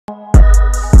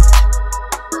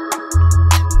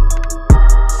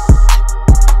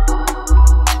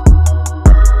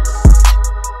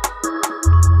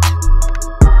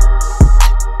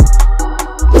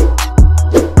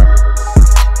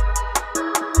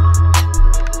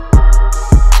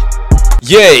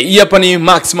Hii hapa ni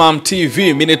Maximum TV.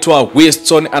 Mimi naitwa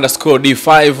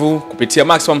Winston_D5 kupitia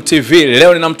Maximum TV.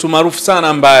 Leo nina mtu maarufu sana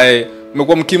ambaye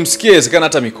mmekuwa mkimsikia inawezekana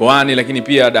hata mikoani, lakini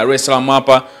pia Dar es Salaam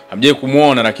hapa hamjawahi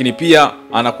kumuona, lakini pia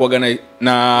anakuwa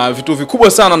na vitu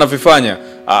vikubwa sana anavifanya.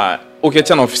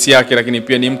 Ukiachana ofisi yake, lakini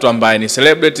pia ni mtu ambaye ni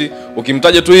celebrity.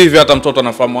 Ukimtaja tu hivi hata mtoto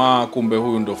anafahamu kumbe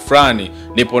huyu ndo fulani.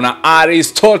 Nipo na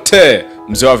Aristote,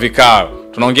 mzee wa vikao.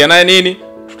 Tunaongea naye nini?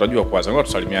 Tutajua kwanza. Ngoja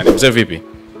tusalimiane. Mzee vipi?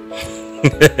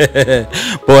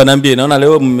 Poa, niambie, naona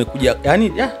leo mmekuja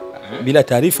bila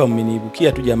taarifa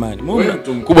mmenibukia tu jamani. Wewe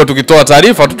mtu mkubwa, tukitoa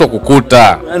taarifa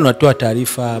tutakukuta. Unatoa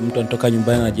taarifa, mtu anatoka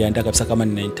nyumbani anajiandaa kabisa kama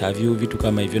nina interview, vitu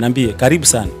kama hivyo. Niambie, karibu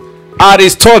sana.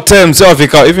 Aristote, mzee wa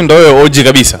vikao. Hivi ndio wewe OG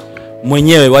kabisa?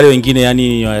 Mwenyewe, wale wengine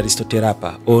yani Aristote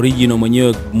rapper original,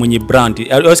 mwenyewe mwenye brand.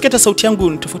 Unasikia sauti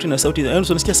yangu tofauti na sauti.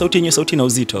 Unasikia sauti yenyewe, sauti na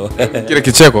uzito. Kile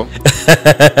kicheko.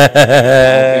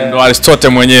 Ndio Aristote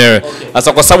mwenyewe.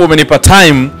 Sasa kwa sababu umenipa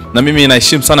time na mimi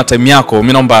naheshimu sana time yako,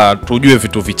 mimi naomba tujue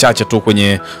vitu vichache tu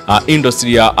kwenye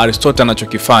industry ya Aristote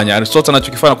anachokifanya. Aristote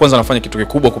anachokifanya, kwanza anafanya kitu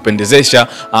kikubwa kupendezesha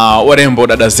warembo,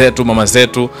 dada zetu, mama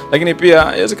zetu, lakini pia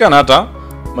inawezekana hata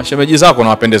mashemeji zako na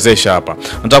wapendezesha hapa.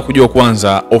 Nataka kujua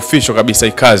kwanza official kabisa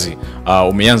hii kazi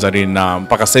umeanza lini na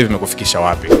mpaka sasa hivi imekufikisha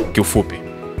wapi kiufupi?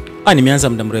 Nimeanza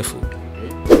muda mrefu.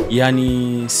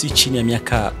 Yani si chini ya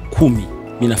miaka 10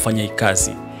 mimi nafanya hii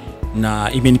kazi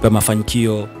na imenipa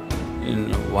mafanikio.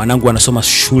 Wanangu wanasoma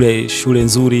shule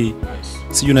nzuri.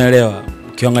 Sijui unaelewa.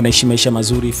 Kiwanga naishi maisha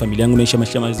mazuri, familia yangu naishi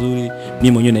maisha mazuri,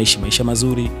 mimi mwenyewe naishi maisha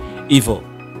mazuri. Hivyo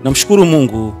namshukuru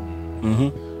Mungu.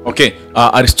 Okay,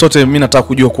 Aristote, mimi nataka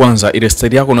kujua kwanza ile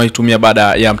style yako unaitumia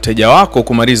baada ya mteja wako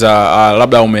kumaliza,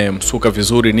 labda umemsuka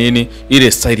vizuri nini,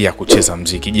 ile style ya kucheza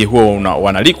muziki. Je, huo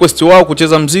wana request wao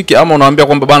kucheza muziki ama unawaambia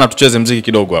kwamba bana tucheze muziki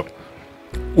kidogo hapa?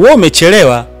 Wewe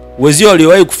umechelewa. Wezio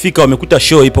waliwahi kufika wamekuta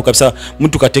show ipo kabisa,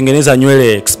 mtu katengeneza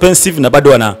nywele expensive na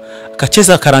bado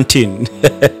kacheza quarantine.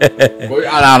 Kwa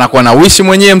hiyo anakuwa na wish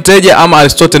mwenyewe mteja ama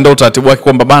Aristote ndio utaratibu wake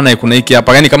kwamba bana kuna hiki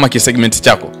hapa, yani kama kisegment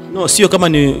chako? No, sio kama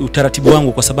ni utaratibu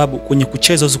wangu, kwa sababu kwenye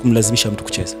kucheza usiku kumlazimisha mtu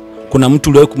kucheza. Kuna mtu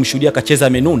uliwahi kumshuhudia kacheza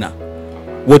amenuna?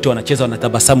 Wote wanacheza,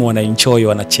 wanatabasamu, wanaenjoy,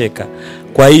 wanacheka.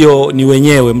 Kwa hiyo ni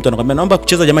wenyewe, mtu anakuambia naomba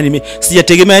kucheza jamani,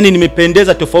 sijategemea, yani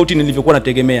nimependeza tofauti nilivyokuwa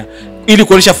nategemea. Ili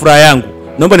kuonesha furaha yangu,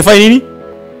 naomba nifanye nini?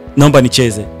 Naomba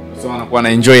nicheze. So anakuwa na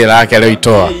enjoy la yake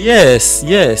aliyoitoa.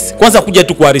 Yes. Kwanza kuja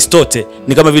tu kwa Aristote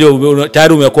ni kama vile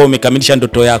tayari umekuwa umekamilisha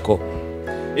ndoto yako.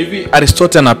 Hivi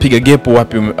Aristote anapiga gap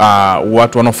wapi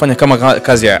watu wanaofanya kama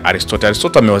kazi ya Aristote?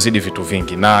 Aristote amewazidi vitu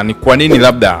vingi, na ni kwa nini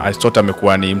labda Aristote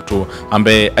amekuwa ni mtu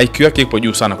ambaye IQ yake ipo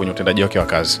juu sana kwenye utendaji wake wa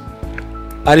kazi?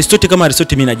 Aristote kama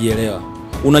Aristote mimi najielewa.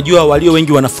 Unajua walio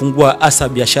wengi wanafungua hasa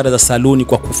biashara za saluni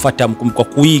kwa kufuata kwa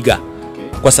kuiga.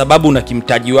 Kwa sababu una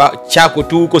kimtaji chako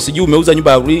tu huko, sijui umeuza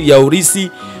nyumba ya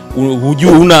urisi,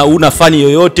 hujui una fani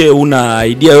yoyote, una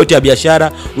idea yoyote ya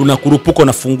biashara, unakurupuka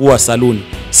unafungua saluni.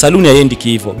 Saluni haiendi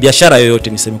hivyo. Biashara yoyote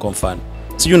niseme kwa mfano.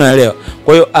 Sijui unaelewa.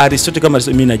 Kwa hiyo Aristote kama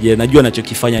mimi najua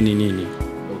anachokifanya ni nini.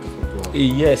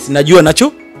 Yes, najua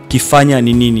anachokifanya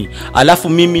ni nini. Alafu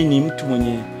mimi ni mtu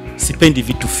mwenye sipendi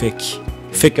vitu fake.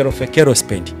 Fekero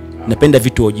sipendi. Napenda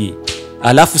vitu OG.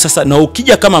 Alafu sasa na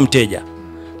ukija kama mteja,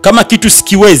 kama kitu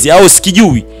sikiwezi au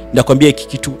sikijui, nakwambia hiki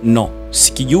kitu no,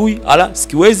 sikijui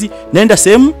sikiwezi, naenda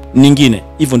sehemu nyingine.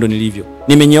 Hivyo ndo nilivyo.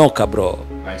 Nimenyoka bro.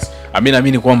 Nice.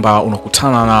 Naamini kwamba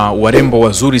unakutana na warembo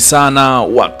wazuri sana,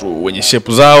 watu wenye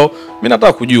shape zao. Mimi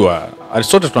nataka kujua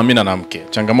Aristote, tunaamini na mke,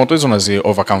 changamoto hizo unazi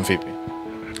overcome vipi?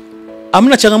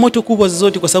 Hamna changamoto kubwa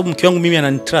zozote, kwa sababu mke wangu mimi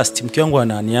ananitrust, mke wangu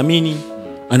ananiamini,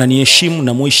 ananiheshimu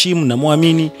na muheshimu na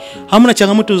muamini. Hamna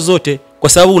changamoto zozote, kwa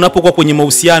sababu unapokuwa kwenye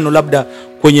mahusiano, labda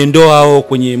kwenye ndoa au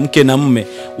kwenye mke na mume,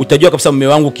 utajua kabisa mume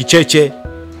wangu kicheche,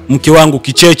 mke wangu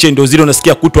kicheche, ndio zile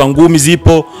unasikia kutwa ngumi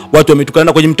zipo, watu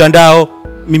wametukana kwenye mtandao.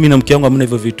 Mimi na mke wangu hamna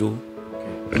hivyo vitu.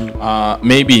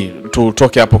 Maybe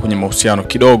tutoke hapo kwenye mahusiano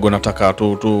kidogo, nataka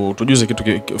tujuze kitu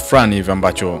fulani hivi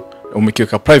ambacho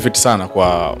umekiweka private sana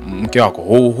kwa mke wako.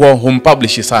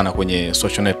 Humpublish sana kwenye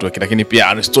social network, lakini pia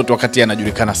Aristote wakati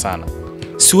anajulikana sana.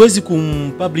 Siwezi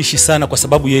kumpublish sana kwa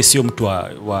sababu yeye sio mtu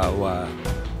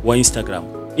wa Instagram.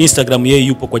 Instagram yeye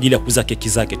yupo kwa ajili ya kuuza keki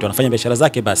zake tu, anafanya biashara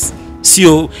zake basi.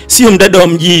 Sio mdada wa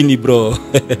mjini bro.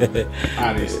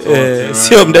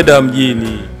 Sio mdada wa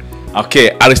mjini. Okay,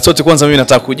 Aristote, kwanza mimi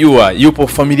nataka kujua, yupo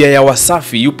familia ya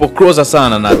Wasafi, yupo closer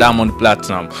sana na Diamond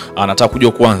Platinum. Nataka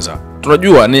kujua kwanza,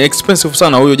 tunajua ni expensive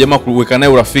sana huyo jamaa kuweka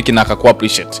naye urafiki na akaku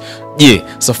appreciate. Je,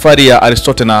 safari ya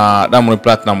Aristote na Diamond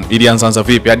Platinum ilianza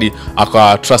vipi hadi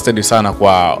aka trusted sana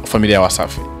kwa familia ya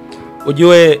Wasafi?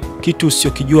 Ujue kitu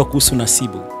usiokijua kuhusu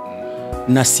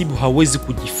Nasibu hawezi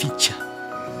kujificha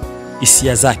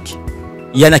hisia zake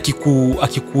yana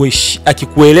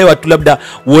akikuelewa tu labda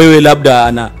wewe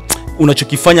labda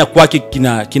unachokifanya kwake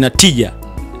kina tija,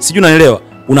 sijui unaelewa,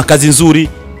 una kazi nzuri,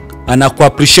 anaku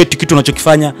appreciate kitu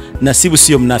unachokifanya. Nasibu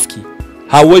sio mnafiki,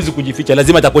 hauwezi kujificha,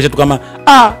 lazima atakuonyesha tu kama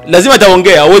lazima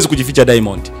ataongea, hauwezi kujificha.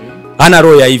 Diamond ana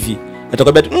roho ya hivi,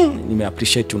 atakwambia nime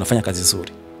appreciate unafanya kazi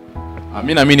nzuri.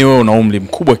 Mimi naamini wewe una umri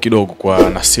mkubwa kidogo kwa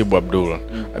Nasibu Abdul.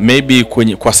 Maybe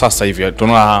kwa sasa hivi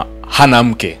tunaona hana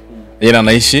mke. Yeye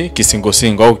anaishi kisingo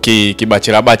au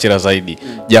kibachela zaidi.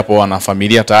 Japo wana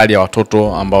familia tayari ya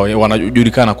watoto ambao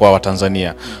wanajulikana kwa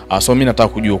Watanzania. So mimi nataka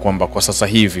kujua kwamba kwa sasa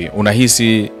hivi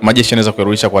unahisi majeshi yanaweza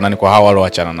kurudisha kwa nani, kwa hawa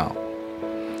walioachana nao?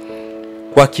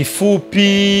 Kwa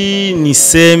kifupi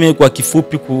niseme, kwa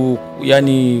kifupi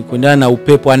yani kuendana na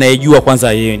upepo, anayejua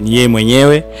kwanza ni yeye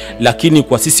mwenyewe. Lakini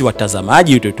kwa sisi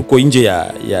watazamaji tuko nje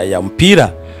ya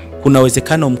mpira, kuna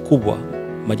uwezekano mkubwa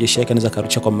majeshi yake anaweza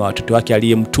karudisha kwa watoto wake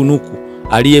aliyemtunuku,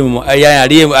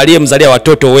 aliyemzalia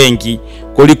watoto wengi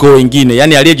kuliko wengine,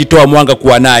 yani aliyejitoa mwanga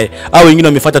kuwa naye, au wengine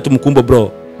wamefuata tu mkumbo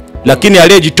bro. Lakini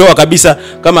aliyejitoa kabisa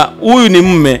kama huyu ni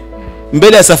mume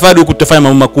mbele ya safari huku tutafanya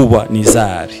mambo makubwa ni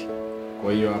Zari.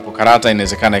 Kwa hiyo hapo karata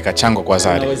inawezekana ikachangwa kwa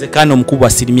Zari. Inawezekano mkubwa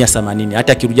 80%.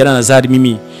 Hata akirudiana na Zari,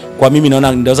 mimi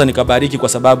naona ndaweza nikabariki, kwa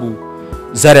sababu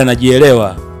Zari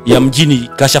anajielewa. Ya mjini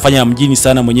kashafanya ya mjini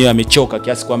sana, mwenyewe amechoka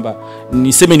kiasi kwamba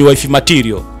niseme ni wife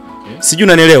material. Sijui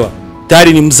unanielewa.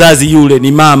 Tayari ni mzazi yule,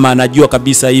 ni mama, anajua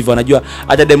kabisa hivyo, anajua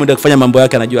hata Diamond akifanya mambo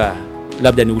yake anajua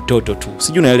labda ni utoto tu.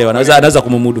 Sijui unaelewa, anaweza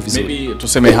kumumudu vizuri. Maybe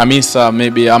tuseme Hamisa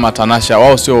ama Tanasha,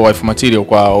 wao sio wife material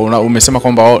kwa umesema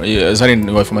kwamba Zari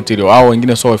ni wife material, wao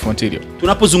wengine sio wife material.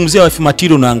 Tunapozungumzia wife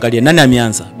material unaangalia nani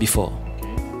ameanza before.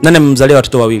 Nani amemzalia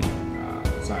watoto wawili?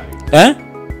 Zari.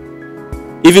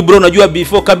 Hivi bro, unajua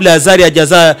before kabla ya Zari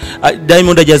hajazaa,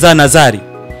 Diamond hajazaa na Zari,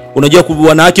 unajua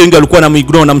wanawake wengi walikuwa na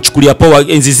ignore na mchukulia poa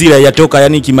enzi zile yatoka,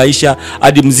 yani kimaisha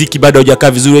hadi muziki bado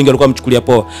hujakaa vizuri, wengi walikuwa mchukulia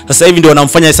poa. Sasa hivi ndio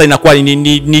wanamfanya sasa inakuwa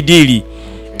ni dili.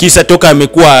 Kisa toka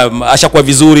amekuwa ashakuwa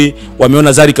vizuri,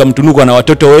 wameona Zari kamtunuka na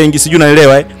watoto wengi, sijui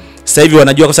unaelewa Sasa hivi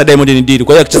wanajua kwa sababu Diamond ni dili.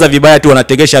 Kwa hiyo akicheza vibaya tu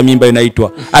wanategesha mimba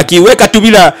inaitwa. Akiweka tu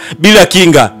bila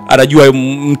kinga anajua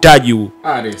mtaji huu.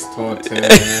 Aristote.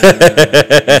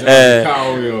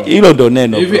 Hilo ndo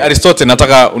neno. Hivi Aristote,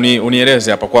 nataka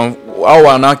unieleze hapa kwa au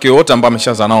wanawake wote ambao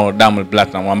ameshaza nao Diamond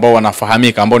Platinum ambao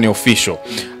wanafahamika, ambao ni official.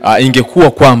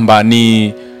 Ingekuwa kwamba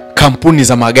ni kampuni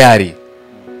za magari,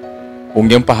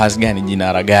 ungempa hadhi gani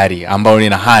jina la gari ambao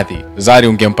lina hadhi? Zari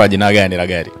ungempa jina gani la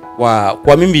gari?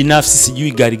 Kwa mimi binafsi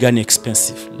sijui gari gani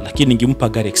expensive, lakini ningempa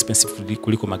gari expensive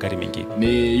kuliko magari mengine.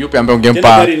 Ni yupi ambaye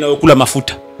ungempa? Gari inayokula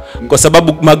mafuta. Kwa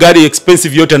sababu magari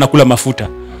expensive yote yanakula mafuta.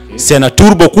 Si ana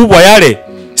turbo kubwa yale.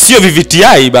 Sio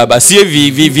VVTi baba, sio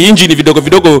engine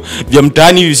vidogo vya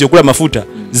mtaani hivi visiokula mafuta.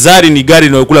 Zari ni gari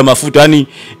inayokula mafuta. Yaani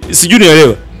sijui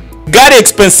nielewa. Gari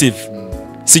expensive.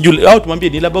 Sijui au tumwambie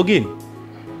ni Lamborghini.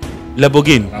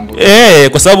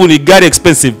 Kwa sababu ni gari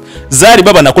expensive. Zari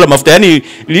baba anakula mafuta.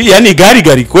 Yaani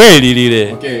gari kweli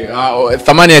lile. Okay,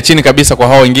 thamani ya chini kabisa kwa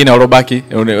hao wengine waliobaki.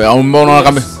 Unaona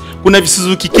kama kuna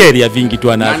Suzuki Carrier vingi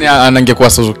tu ana. Nani anangekuwa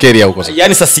Suzuki Carrier huko sasa?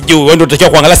 Yaani sasa sijui wewe ndio unatakiwa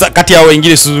kuangalia kati ya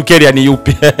wengine Suzuki Carrier ni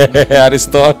yupi.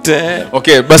 Aristote.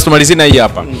 Okay, basi tumalizie na hii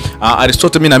hapa.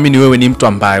 Aristote, mimi naamini wewe ni mtu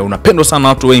ambaye unapendwa sana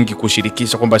watu wengi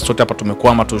kushirikisha kwamba Aristote hapa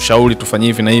tumekwama, tushauri tufanye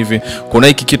hivi na hivi. Kuna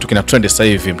hiki kitu kina trend sasa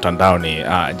hivi mtandaoni,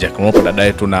 Jack Wolper dada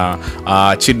yetu na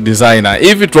cheat designer.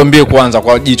 Hivi tuambie kwanza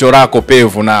kwa jicho lako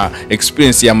pevu na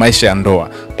experience ya maisha ya ndoa,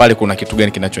 pale kuna kitu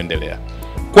gani kinachoendelea?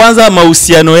 Kwanza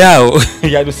mahusiano yao,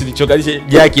 yaani usinichokalishe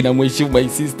Jackie na mheshimu my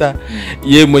sister,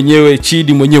 yeye mwenyewe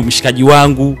Chidi mwenyewe mshikaji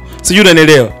wangu. Sijui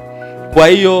unanielewa. Kwa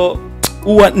hiyo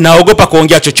huwa naogopa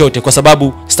kuongea chochote kwa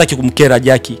sababu sitaki kumkera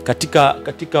Jackie.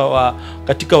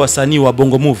 Katika wasanii wa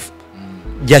Bongo Movie,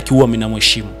 Jackie huwa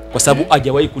ninamheshimu kwa sababu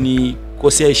hajawahi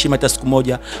kunikosea heshima hata siku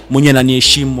moja. Mwenyewe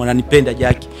ananiheshimu, ananipenda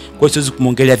Jackie. Kwa hiyo siwezi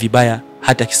kumuongelea vibaya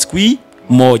hata siku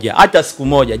moja. Hata siku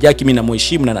moja Jackie mimi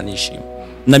namheshimu na ananiheshimu.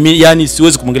 Na yani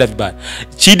siwezi kumwongelea vibaya.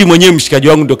 Chidi mwenyewe mshikaji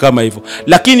wangu ndo kama hivyo.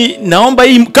 Lakini naomba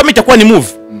hii kama itakuwa ni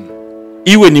movie,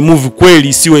 iwe ni movie kweli,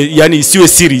 isiwe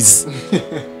series.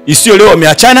 Isiwe leo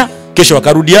wameachana, kesho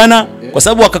wakarudiana kwa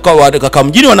sababu wakaka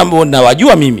mjini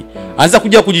wanawajua mimi. Anza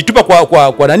kuja kujitupa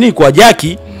kwa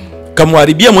Jackie,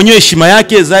 kamharibia mwenyewe heshima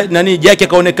yake, Jackie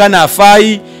akaonekana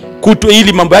afai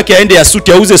ili mambo yake yaende ya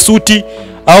suti, auze suti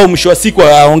au mwisho wa siku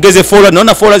aongeze follower.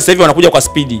 Naona followers sasa hivi wanakuja kwa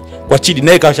speed kwa Chidi,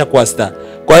 naye kashakuwa star.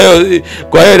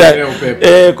 Kwa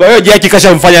hiyo Jackie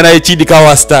kashamfanya naye Chidi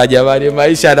kawa star. Jamani,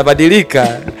 maisha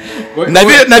yanabadilika. Na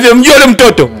vile mjua yule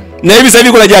mtoto. Na hivi sasa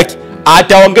hivi kuna Jackie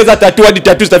ataongeza tattoo hadi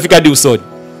tattoo zitafika hadi usoni.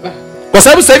 Kwa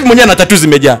sababu sasa hivi mwenyewe ana tattoo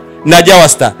zimejaa. Na jawa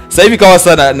star. Sasa hivi kawa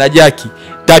star na Jackie.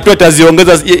 tatua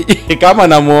taziongeza kama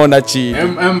namuona Chidi.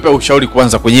 Mpe ushauri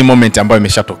kwanza kwenye moment ambayo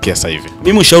imeshatokea sasa hivi.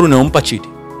 Mimi ushauri naompa Chidi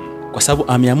kwa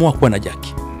sababu ameamua kuwa na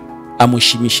Jackie.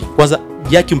 Amheshimishe. Kwanza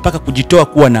Jackie mpaka kujitoa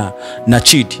kuwa na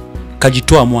Chidi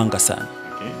kajitoa mwanga sana.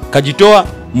 Kajitoa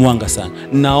mwanga sana.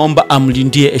 Naomba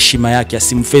amlindie heshima yake,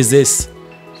 asimfezesi.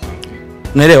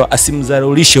 Unaelewa?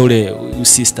 Asimdharulishe ule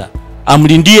sister.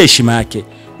 Amlindie heshima yake.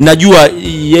 Najua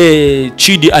ye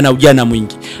Chidi ana ujana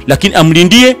mwingi, lakini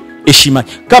amlindie heshima.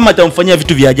 Kama atamfanyia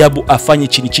vitu vya ajabu afanye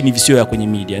chini chini visio ya kwenye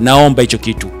media. Naomba hicho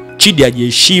kitu. Chidi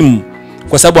ajiheshimu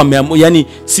kwa sababu yani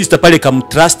sister pale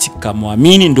kamtrust,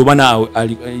 kamwamini, ndio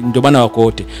maana wako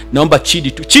wote. Naomba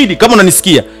Chidi tu. Chidi kama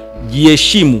unanisikia,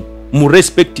 jiheshimu,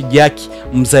 mrespect Jackie,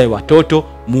 mzae watoto,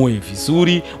 muwe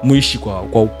vizuri, muishi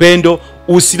kwa upendo,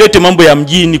 usilete mambo ya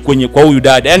mjini kwa huyu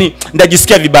dada. Yani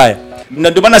ndajisikia vibaya. Na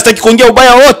ndio maana sitaki kuongea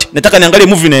ubaya wote. Nataka niangalie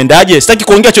movie inaendaje. Sitaki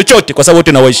kuongea chochote kwa sababu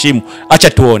wote nawaheshimu. Acha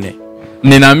tuone.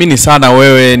 Ninaamini sana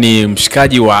wewe ni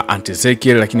mshikaji wa Auntie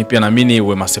Ezekiel, lakini pia naamini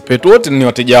Wema Sepetu wote ni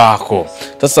wateja wako.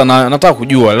 Sasa nataka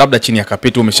kujua labda chini ya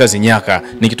kapeti umeshazinyaka,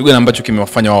 ni kitu gani ambacho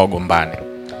kimewafanya wao wagombane?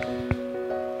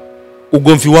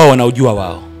 Ugomvi wao wanaujua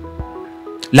wao.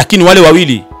 Lakini wale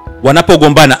wawili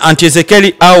wanapogombana, Auntie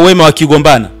Ezekiel au Wema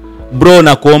wakigombana, bro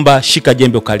na kuomba shika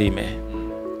jembe ukalime.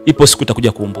 Ipo siku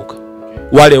utakuja kukumbuka.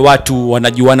 Wale watu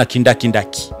wanajiwana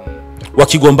kindaki.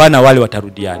 Wakigombana wale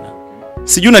watarudiana.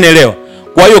 Sijui unanielewa.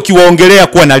 Kwa hiyo kiwaongelea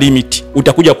kuwa na limit,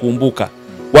 utakuja kukumbuka.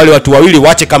 Wale watu wawili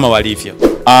wache kama walivyo.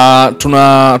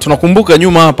 Tunakumbuka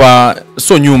nyuma hapa,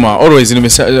 so nyuma always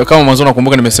kama mwanzo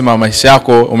nakumbuka nimesema maisha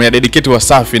yako umeyadedicate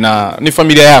Wasafi na ni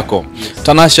familia yako.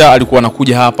 Tanasha alikuwa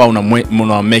anakuja hapa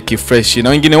una make fresh na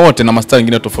wengine wote na master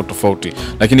wengine tofauti.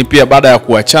 Lakini pia baada ya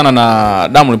kuachana na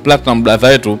Diamond Platinum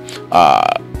brother yetu,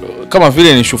 kama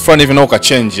vile ni shufrani hivi na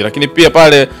ukachange. Lakini pia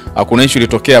pale kuna issue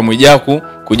ilitokea Mwijaku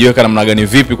kujiweka namna gani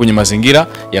vipi kwenye mazingira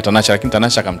ya Tanasha, lakini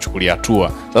Tanasha akamchukulia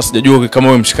hatua. Sasa sijajua kama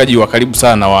wewe mshikaji wa karibu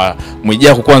sana wa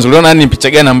Mwijaku, kwanza uliona nini, picha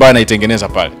gani ambayo anaitengeneza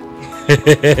pale?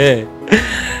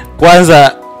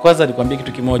 Kwanza nikwambie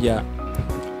kitu kimoja.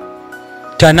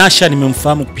 Tanasha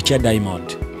nimemfahamu kupitia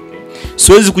Diamond.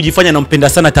 Siwezi kujifanya nampenda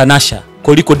sana Tanasha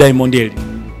kuliko Diamond yeye.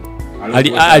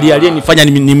 Aliyenifanya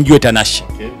nimjue Tanasha.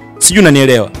 Sijui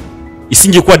unanielewa.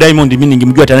 Isingekuwa Diamond mimi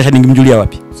ningemjua Tanasha, ningemjulia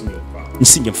wapi?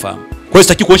 Nisingemfahamu. Kwa hiyo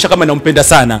sitaki kuonyesha kama nampenda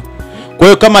sana. Kwa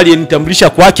hiyo kama aliyenitambulisha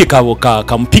kwake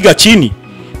kampiga chini,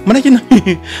 maana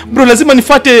bro lazima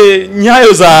nifuate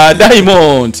nyayo za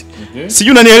Diamond.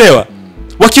 Sijui unanielewa.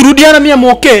 Wakirudiana mimi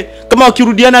amuoke, kama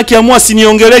wakirudiana akiamua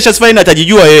siniongelesha sifai na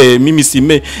atajijua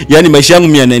mimi yani maisha yangu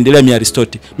mimi yanaendelea mimi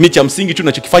Aristote. Mimi cha msingi tu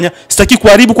ninachokifanya sitaki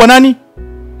kuharibu kwa nani?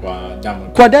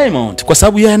 Kwa Diamond, kwa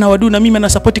sababu yeye anawadu na mimi ana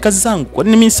support kazi zangu. Kwa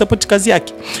nini mimi support kazi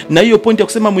yake? Na hiyo point ya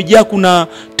kusema Mwijaku na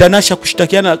Tanasha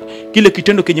kushtakiana, kile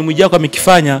kitendo kenye Mwijaku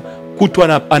amekifanya,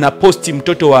 kutwa anaposti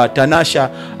mtoto wa Tanasha,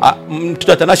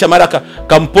 mtoto wa Tanasha mara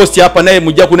kamposti hapa, naye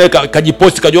Mwijaku naye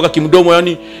kajiposti kajoka kimdomo,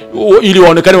 yani ili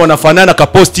waonekane wanafanana,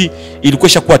 kaposti.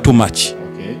 Ilikuwa kuwa too much.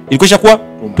 Ilikuwa kuwa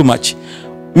too much.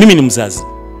 Mimi ni mzazi.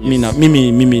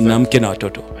 Mimi na mke na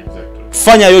watoto.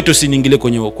 Fanya yote usiniingilie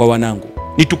kwa wanangu.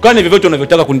 Nitukane vyovyote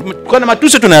unavyotaka kutukana,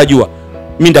 matusi tunayajua.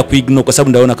 Mimi ndakuignore kwa sababu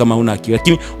ndaona kama huna akili.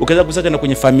 Lakini ukaanza kusaka na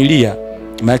kwenye familia,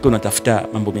 maana unatafuta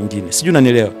mambo mengine. Sijui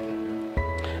unanielewa.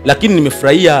 Lakini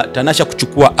nimefurahia Tanasha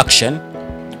kuchukua action,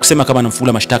 kusema kama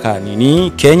anamfungula mashtaka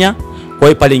nini Kenya. Kwa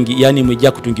hiyo pale yani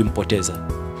Mwijaku tungimpoteza.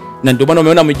 Na ndio maana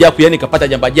umeona Mwijaku yani kapata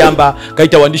jamba,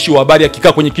 kaita waandishi wa habari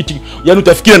akikaa kwenye kiti, yani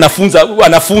utafikiri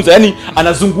anafunza, yani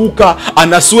anazunguka,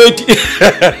 ana sweat.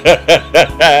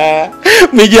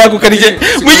 Mwijaku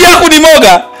Mwijaku ni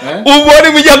moga. Uone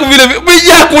Mwijaku vile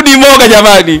Mwijaku ni moga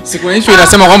jamani. Siku hiyo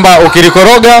inasema kwamba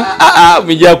ukilikoroga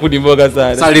Mwijaku ni moga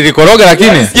sana. Sasa lilikoroga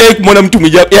lakini sijai kuona mtu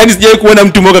Mwijaku, yani sijai kuona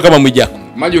mtu moga kama Mwijaku.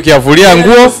 Maji ukiavulia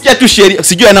nguo, sikia tu sheria,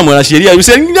 sijui ana mwanasheria.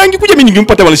 Usingekuja mimi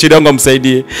ningempata mwanasheria wangu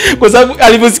amsaidie. Kwa sababu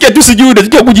alivyosikia tu sijui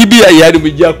unataka kujibia, yani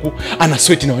Mwijaku ana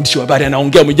sweat na waandishi wa habari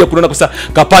anaongea. Mwijaku unaona kwa sababu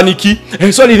kapaniki.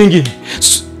 Swali lingine.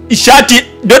 Ishati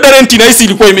deodorant na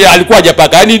hisi alikuwa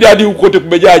hajapaka. Yani hadi ukote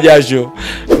kumejaa jasho.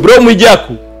 Bro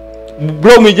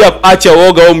Mwijaku acha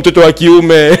uoga au mtoto wa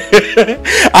kiume.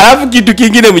 Alafu kitu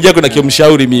kingine Mwijaku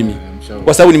nakiomshauri mimi.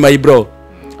 Kwa sababu ni my bro.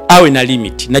 Awe na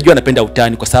limit. Najua anapenda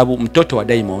utani kwa sababu mtoto wa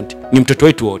Diamond ni mtoto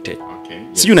wetu wote.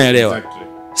 Sijui unaelewa.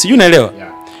 Sijui unaelewa.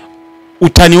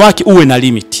 Utani wake uwe na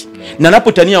limit. Na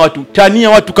anapotania watu, tania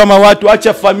watu kama watu,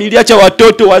 acha familia, acha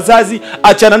watoto, wazazi,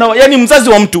 achana nao. Yani mzazi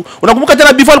wa mtu. Unakumbuka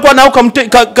tena before alikuwa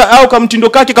anao kamtindo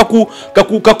kake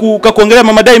kakuongelea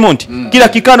Mama Diamond. Kila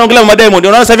kikao anaongelea Mama Diamond.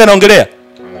 Unaona sasa hivi anaongelea.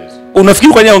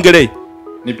 Unafikiri kwa nini aongelee?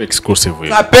 Nipe exclusive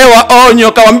hiyo. Kapewa onyo,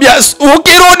 akamwambia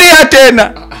ukirudia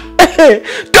tena.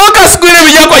 Toka siku ile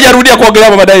Mwijaku hajarudia kuongelea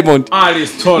Mama Diamond.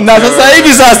 Aristote. Na sasa hivi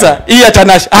hii ya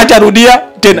Tanasha hatarudia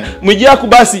tena. Mwijaku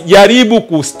basi jaribu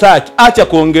kustaki, acha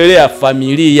kuongelea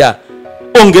familia.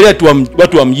 Ongelea tu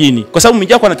watu wa mjini. Kwa sababu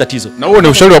Mwijaku ana tatizo. Na huo ni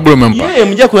ushauri wa bure umempa.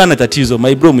 Mwijaku hana tatizo.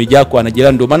 My bro Mwijaku ana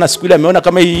Jela, ndio maana siku ile ameona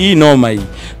kama hii noma hii.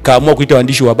 Kaamua kuita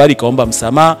waandishi wa habari, kaomba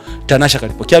msamaha. Tanasha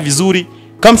kalipokea vizuri.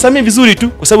 Kamsamee vizuri tu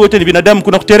kwa sababu wote ni binadamu,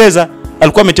 kuna kuteleza.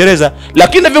 Alikuwa ameteleza.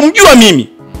 Lakini ninavyomjua mimi,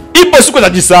 ipo siku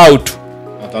atajisahau tu.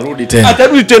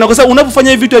 Atarudi tena kwa sababu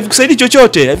unapofanya hivi vitu havikusaidii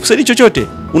chochote.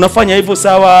 Unafanya hivyo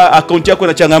sawa, account yako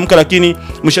inachangamka, lakini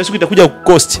mwisho wa siku itakuja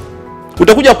kukosti.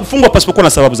 Utakuja kufungwa pasipokuwa na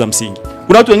sababu za msingi.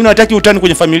 Kuna watu wengine wataki utani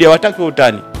kwenye familia, wataki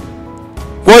utani.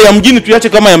 Kwa hiyo ya mjini tuache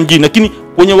kama ya mjini, lakini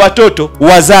kwenye watoto,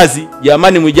 wazazi,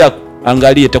 jamani Mwijaku,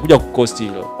 angalie itakuja kukosti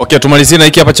hilo. Okay, tumalizie na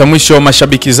hiki hapa cha mwisho.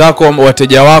 Mashabiki zako,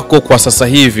 wateja wako kwa sasa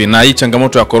hivi na hii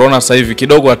changamoto ya corona sasa hivi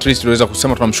kidogo at least tunaweza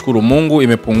kusema tunamshukuru Mungu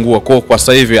imepungua. Kwa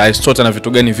sasa hivi Aristote na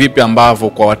vitu gani vipi ambavyo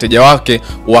kwa wateja wake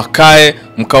wakae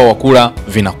mkao wa kula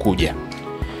vinakuja?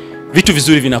 Vitu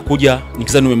vizuri vinakuja.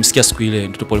 Nikizani umemsikia siku ile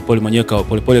Ndoto Polepole mwenyewe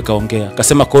Polepole kaongea.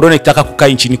 Akasema corona ikitaka kukaa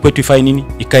nchini kwetu ifanye nini?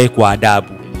 Ikae kwa adabu.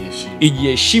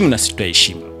 Ijiheshimu na sisi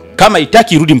tutaheshimu. Kama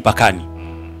itaki irudi mpakani.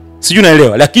 Sijui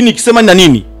naelewa, lakini ikisema na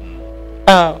nini?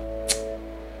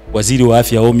 Waziri wa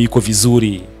afya Omi yuko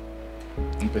vizuri.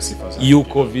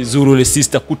 Yuko vizuri, ule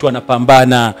sister kutwa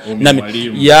anapambana.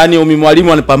 Yaani Omi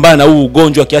mwalimu anapambana na huu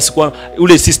ugonjwa kiasi kwa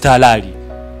ule sister halali.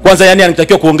 Kwanza yani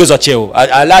anatakiwa kuongezwa cheo.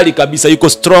 Halali kabisa, yuko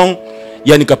strong.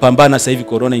 Yani kapambana sasa hivi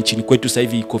corona nchini kwetu sasa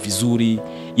hivi iko vizuri.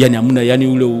 Yani hamna yani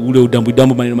ule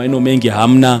udambu maneno mengi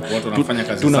hamna. Watu wanafanya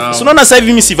kazi zao. Unaona sasa hivi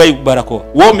mimi sivai barakoa.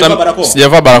 Wewe umevaa barakoa?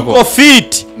 Sijavaa barakoa. Uko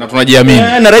fit na tunajiamini.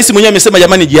 Na rais mwenyewe amesema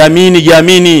jamani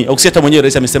jiamini. Ukisikia mwenyewe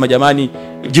rais amesema jamani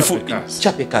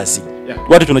chape kazi.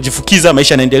 Watu tunajifukiza,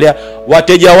 maisha yanaendelea.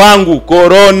 Wateja wangu,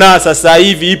 corona sasa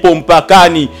hivi ipo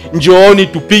mpakani. Njooni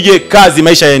tupige kazi,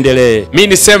 maisha yaendelee. Mimi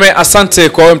niseme asante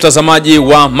kwa wewe mtazamaji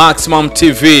wa Maximum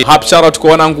TV. Happy shout out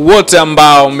kwa wanangu wote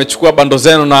ambao mmechukua bando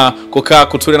zenu na kukaa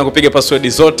kutulia na kupiga password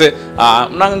zote.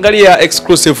 Mnaangalia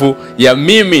exclusive ya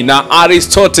mimi na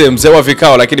Aristote mzee wa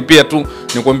vikao, lakini pia tu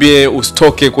nikwambie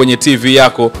usitoke kwenye TV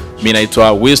yako. Mimi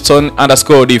naitwa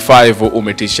Winston_D5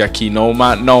 umetisha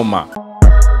kinoma noma.